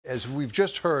as we've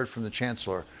just heard from the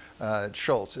Chancellor,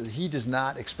 Scholz, he does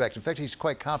not expect, in fact, he's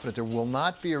quite confident there will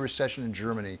not be a recession in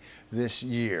Germany this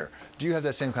year. Do you have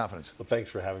that same confidence? Well,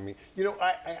 thanks for having me. You know,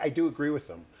 I do agree with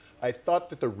them. I thought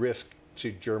that the risk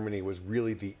to Germany was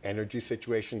really the energy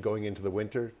situation going into the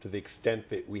winter, to the extent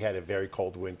that we had a very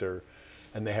cold winter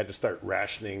and they had to start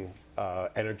rationing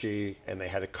energy and they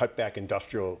had to cut back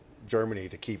industrial Germany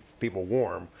to keep people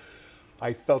warm.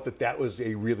 I felt that that was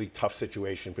a really tough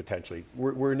situation potentially.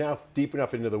 We're now deep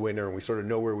enough into the winter and we sort of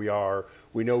know where we are.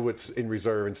 We know what's in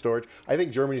reserve and storage. I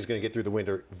think Germany's going to get through the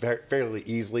winter fairly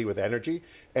easily with energy,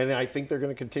 and I think they're going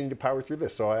to continue to power through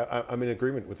this. So I'm in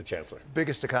agreement with the Chancellor.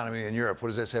 Biggest economy in Europe. What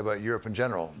does that say about Europe in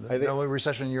general? No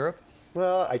recession in Europe?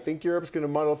 Well, I think Europe's going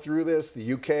to muddle through this.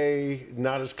 The UK,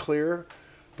 not as clear.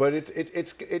 But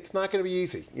it's not going to be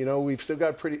easy. You know, we've still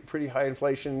got pretty high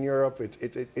inflation in Europe.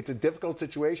 It's a difficult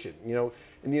situation. You know,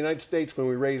 in the United States, when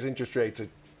we raise interest rates,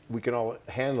 we can all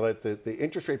handle it. The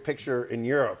interest rate picture in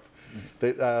Europe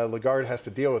that Lagarde has to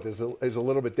deal with is a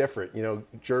little bit different. You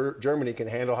know, Germany can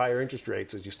handle higher interest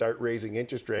rates. As you start raising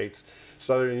interest rates,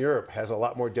 Southern Europe has a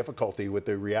lot more difficulty with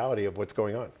the reality of what's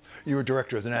going on. You were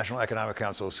director of the National Economic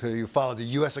Council, so you followed the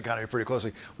U.S. economy pretty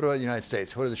closely. What about the United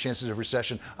States? What are the chances of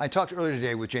recession? I talked earlier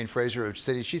today with Jane Fraser of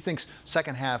Citi. She thinks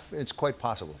second half, it's quite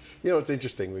possible. You know, it's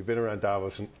interesting. We've been around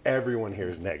Davos, and everyone here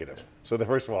is negative. So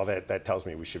first of all, that tells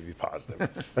me we should be positive.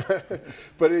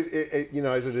 But you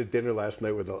know, I was at a dinner last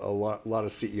night with a lot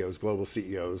of CEOs, global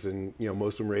CEOs, and you know,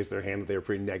 most of them raised their hand that they were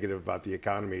pretty negative about the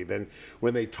economy. Then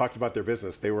when they talked about their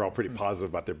business, they were all pretty positive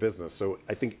about their business. So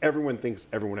I think everyone thinks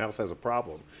everyone else has a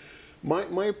problem.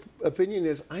 My opinion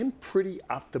is I'm pretty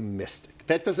optimistic.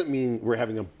 That doesn't mean we're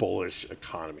having a bullish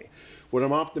economy. What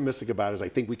I'm optimistic about is I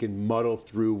think we can muddle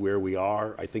through where we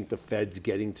are. I think the Fed's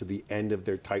getting to the end of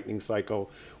their tightening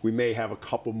cycle. We may have a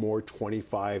couple more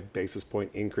 25 basis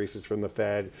point increases from the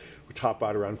Fed. We top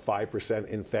out around 5%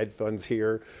 in Fed funds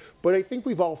here. But I think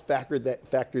we've all factored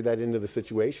that into the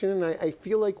situation, and I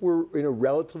feel like we're in a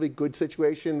relatively good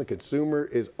situation. The consumer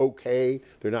is okay.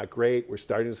 They're not great. We're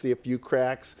starting to see a few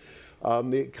cracks.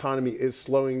 The economy is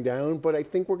slowing down, but I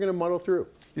think we're going to muddle through.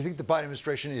 You think the Biden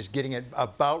administration is getting it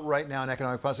about right now in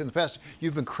economic policy? In the past,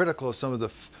 you've been critical of some of the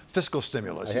fiscal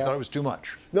stimulus. You thought it was too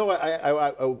much. No,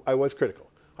 I was critical.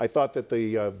 I thought that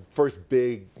the first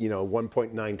big, you know,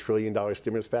 $1.9 trillion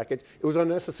stimulus package, it was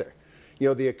unnecessary. You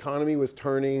know, the economy was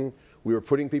turning. We were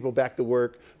putting people back to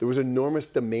work. There was enormous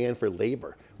demand for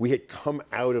labor. We had come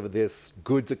out of this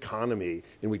goods economy,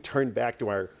 and we turned back to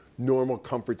our normal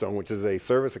comfort zone, which is a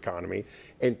service economy,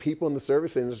 and people in the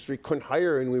service industry couldn't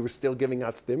hire, and we were still giving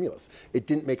out stimulus. It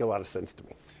didn't make a lot of sense to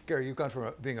me. Gary, you've gone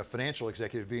from being a financial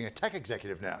executive, being a tech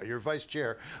executive now. You're vice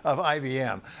chair of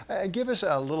IBM. Give us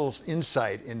a little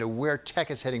insight into where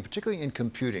tech is heading, particularly in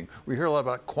computing. We hear a lot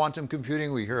about quantum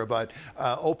computing. We hear about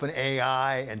open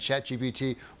AI and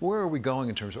ChatGPT. Where are we going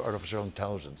in terms of artificial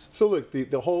intelligence? So look,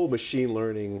 the whole machine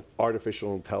learning,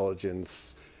 artificial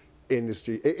intelligence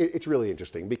industry, it's really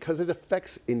interesting because it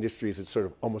affects industries at sort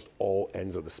of almost all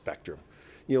ends of the spectrum.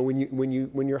 You know,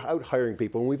 when you're out hiring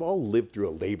people, and we've all lived through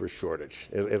a labor shortage,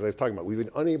 as I was talking about, we've been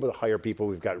unable to hire people.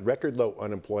 We've got record low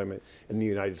unemployment in the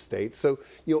United States. So,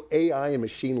 you know, AI and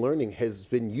machine learning has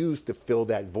been used to fill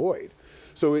that void.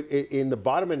 So in the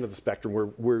bottom end of the spectrum,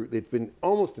 where it's been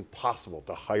almost impossible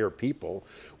to hire people,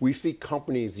 we see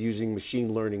companies using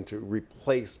machine learning to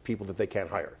replace people that they can't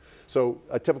hire. So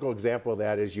a typical example of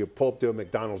that is you pull up to a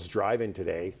McDonald's drive-in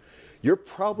today, you're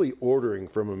probably ordering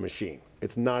from a machine.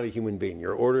 It's not a human being.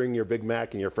 You're ordering your Big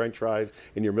Mac and your French fries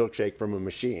and your milkshake from a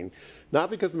machine.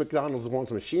 Not because the McDonald's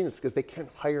wants a machine, it's because they can't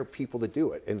hire people to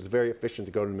do it, and it's very efficient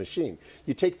to go to the machine.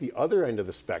 You take the other end of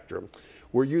the spectrum,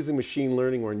 we're using machine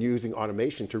learning or using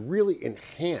automation to really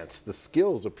enhance the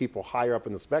skills of people higher up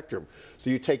in the spectrum. So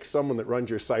you take someone that runs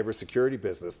your cybersecurity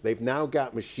business, they've now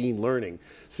got machine learning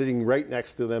sitting right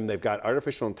next to them, they've got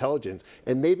artificial intelligence,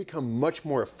 and they become much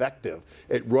more effective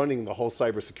at running the whole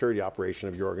cybersecurity operation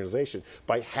of your organization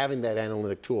by having that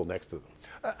analytic tool next to them.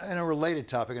 And a related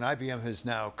topic, and IBM has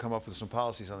now come up with some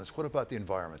policies on this. What about the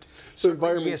environment? So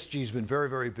environment, ESG has been very,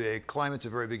 very big. Climate's a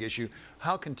very big issue.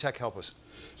 How can tech help us?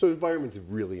 So environment's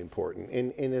really important.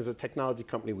 And as a technology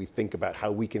company, we think about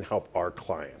how we can help our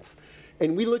clients.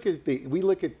 And we look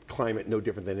at climate no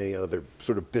different than any other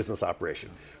sort of business operation.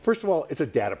 First of all, it's a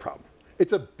data problem.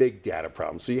 It's a big data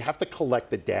problem. So you have to collect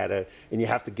the data and you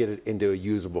have to get it into a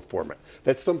usable format.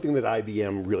 That's something that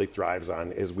IBM really thrives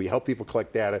on, is we help people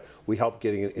collect data, we help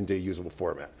getting it into a usable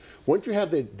format. Once you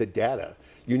have the data,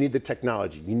 you need the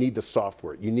technology, you need the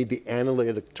software, you need the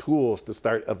analytic tools to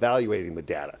start evaluating the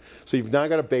data. So you've now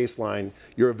got a baseline,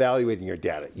 you're evaluating your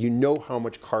data. You know how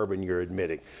much carbon you're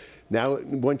emitting. Now,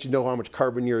 once you know how much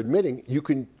carbon you're emitting, you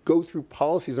can go through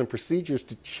policies and procedures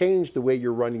to change the way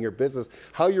you're running your business,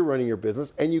 how you're running your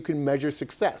business, and you can measure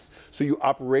success. So you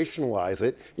operationalize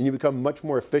it, and you become much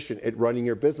more efficient at running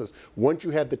your business once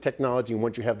you have the technology and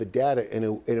once you have the data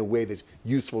in a way that's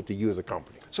useful to you as a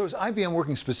company. So is IBM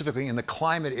working specifically in the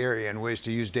climate area in ways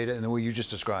to use data in the way you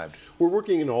just described? We're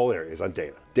working in all areas on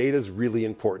data. Data is really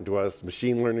important to us.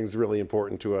 Machine learning is really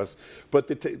important to us. But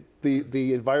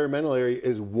the environmental area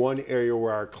is one area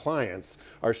where our clients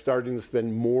are starting to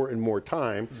spend more and more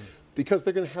time because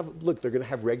they're going to have, look, they're going to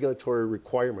have regulatory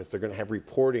requirements. They're going to have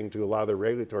reporting to allow their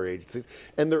regulatory agencies,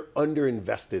 and they're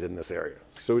underinvested in this area.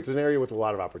 So it's an area with a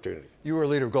lot of opportunity. You were a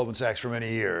leader of Goldman Sachs for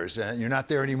many years, and you're not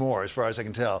there anymore, as far as I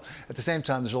can tell. At the same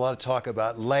time, there's a lot of talk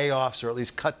about layoffs or at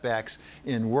least cutbacks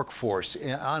in workforce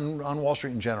on Wall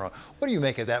Street in general. What do you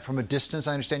make of that from a distance?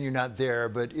 I understand you're not there,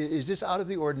 but is this out of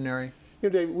the ordinary? You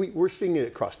know, Dave, we're seeing it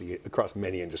across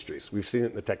many industries. We've seen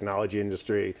it in the technology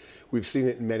industry. We've seen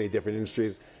it in many different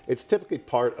industries. It's typically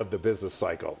part of the business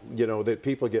cycle. You know, that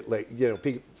people get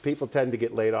people tend to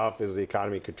get laid off as the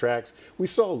economy contracts. We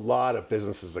saw a lot of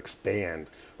businesses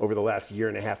expand over the last year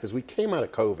and a half as we came out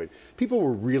of COVID. People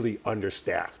were really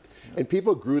understaffed. And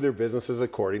people grew their businesses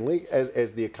accordingly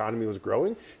as the economy was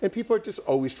growing. And people are just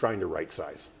always trying to right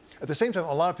size. At the same time,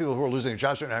 a lot of people who are losing their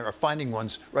jobs right now are finding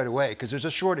ones right away because there's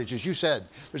a shortage, as you said.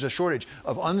 There's a shortage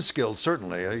of unskilled,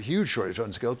 certainly, a huge shortage of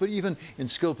unskilled, but even in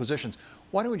skilled positions.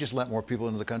 Why don't we just let more people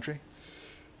into the country?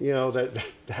 You know,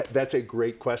 that's a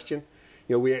great question.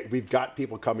 You know, we've got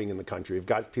people coming in the country. We've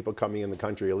got people coming in the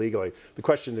country illegally. The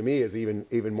question to me is even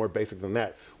more basic than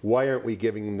that. Why aren't we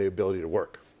giving them the ability to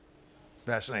work?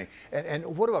 Fascinating. And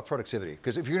what about productivity?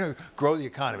 Because if you're going to grow the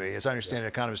economy, as I understand it,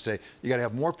 economists say, you got to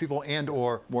have more people and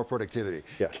or more productivity.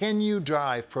 Yeah. Can you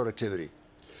drive productivity?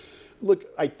 Look,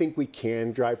 I think we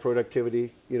can drive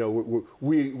productivity. You know,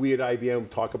 we at IBM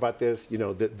talk about this. You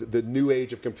know, the new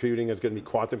age of computing is going to be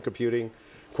quantum computing.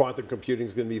 Quantum computing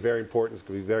is going to be very important. It's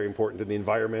going to be very important to the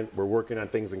environment. We're working on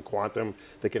things in quantum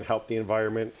that can help the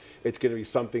environment. It's going to be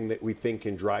something that we think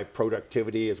can drive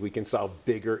productivity as we can solve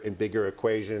bigger and bigger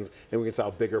equations and we can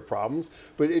solve bigger problems.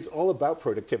 But it's all about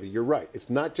productivity. You're right. It's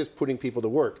not just putting people to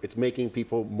work. It's making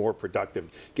people more productive,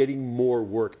 getting more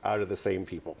work out of the same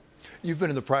people. You've been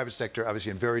in the private sector,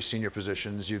 obviously in very senior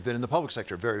positions. You've been in the public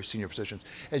sector, very senior positions.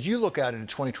 As you look out into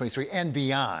 2023 and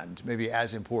beyond, maybe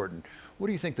as important, what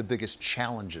do you think the biggest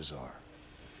challenges are?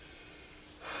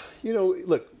 You know,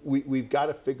 look, we've got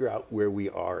to figure out where we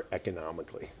are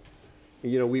economically.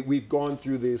 You know, we've gone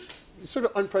through this sort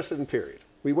of unprecedented period.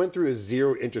 We went through a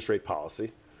zero interest rate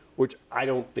policy, which I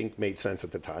don't think made sense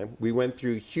at the time. We went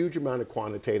through a huge amount of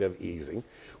quantitative easing.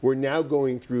 We're now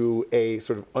going through a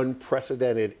sort of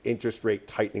unprecedented interest rate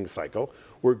tightening cycle.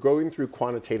 We're going through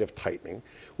quantitative tightening.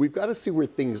 We've got to see where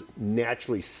things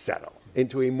naturally settle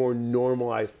into a more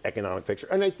normalized economic picture.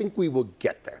 And I think we will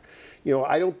get there. You know,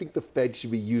 I don't think the Fed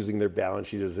should be using their balance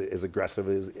sheet as aggressive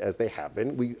as they have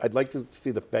been. I'd like to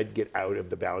see the Fed get out of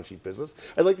the balance sheet business.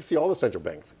 I'd like to see all the central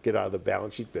banks get out of the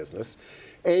balance sheet business.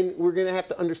 And we're going to have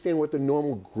to understand what the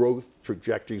normal growth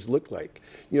trajectories look like.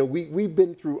 You know, we've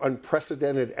been through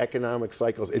unprecedented economic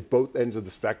cycles at both ends of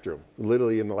the spectrum,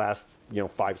 literally in the last,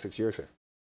 5-6 years here.